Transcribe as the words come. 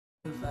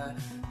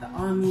The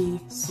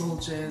army,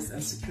 soldiers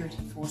and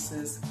security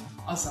forces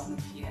are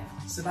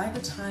ZANU-PF. So by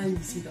the time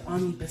you see the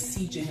army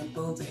besieging a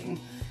building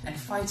and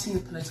fighting a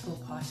political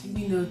party,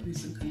 we know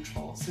who's in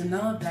control. So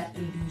now that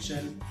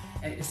illusion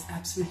is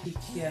absolutely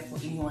clear for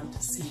anyone to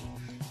see.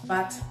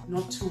 But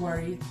not to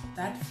worry,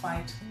 that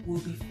fight will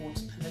be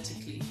fought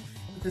politically,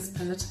 because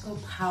political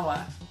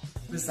power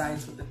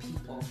resides with the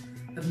people.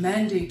 The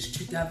mandate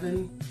to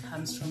govern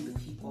comes from the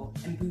people,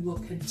 and we will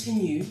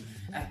continue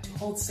to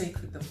hold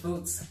sacred the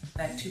votes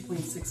that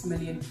 2.6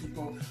 million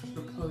people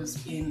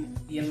proposed in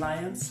the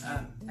alliance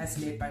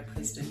as led by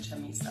President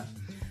Chamisa.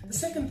 The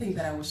second thing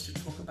that I wish to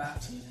talk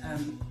about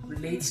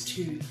relates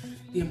to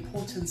the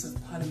importance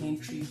of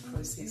parliamentary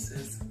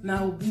processes.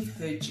 Now, we've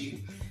heard you.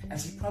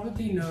 As you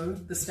probably know,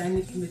 the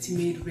Standing Committee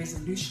made a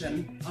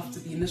resolution after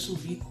the initial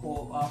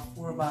recall of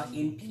 4 of our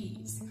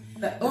MPs.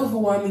 The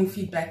overwhelming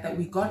feedback that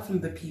we got from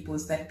the people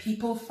is that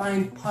people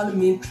find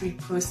parliamentary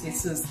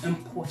processes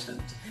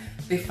important.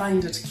 They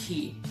find it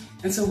key.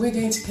 And so we're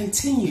going to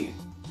continue,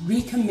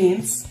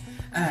 recommence,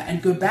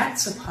 and go back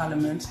to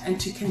Parliament and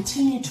to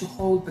continue to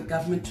hold the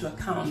government to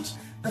account.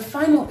 The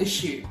final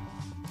issue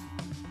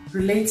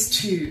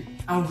relates to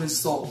our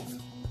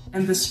resolve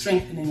and the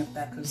strengthening of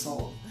that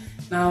resolve.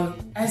 Now,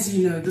 as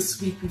you know, this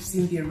week we've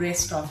seen the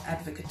arrest of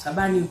Advocate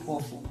Tabani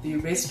Mpofu, the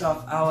arrest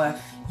of our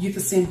Youth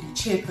Assembly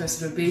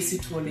Chairperson Obesi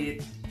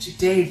Tole,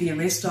 today the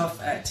arrest of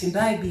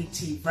Tendai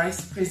BT,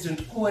 Vice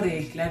President Kore,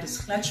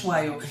 Gladys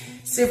Klatchwayo,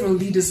 several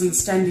leaders in the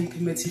Standing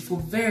Committee for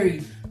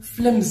very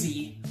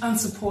flimsy,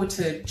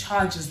 unsupported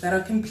charges that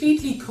are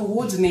completely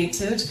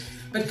coordinated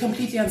but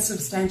completely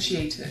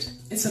unsubstantiated.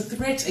 It's a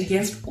threat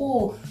against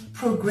all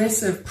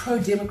progressive,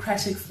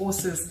 pro-democratic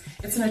forces.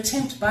 It's an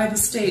attempt by the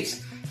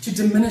state to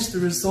diminish the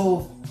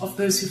resolve of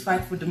those who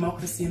fight for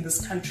democracy in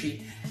this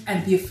country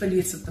and the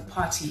affiliates of the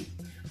party.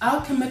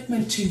 Our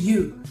commitment to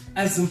you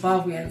as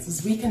Zimbabweans,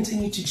 as we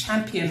continue to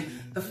champion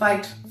the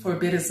fight for a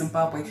better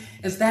Zimbabwe,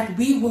 is that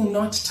we will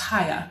not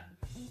tire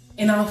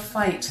in our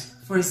fight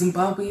for a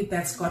Zimbabwe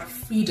that's got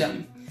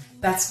freedom,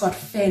 that's got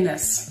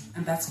fairness,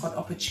 and that's got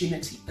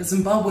opportunity. A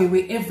Zimbabwe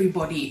where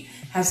everybody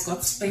has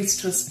got space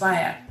to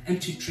aspire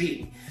and to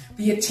dream.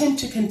 The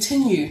attempt to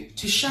continue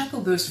to shackle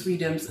those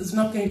freedoms is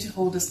not going to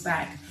hold us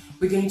back.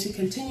 We're going to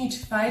continue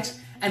to fight,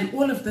 and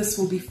all of this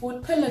will be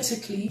fought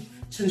politically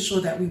to ensure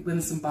that we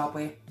win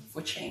Zimbabwe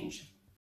for change.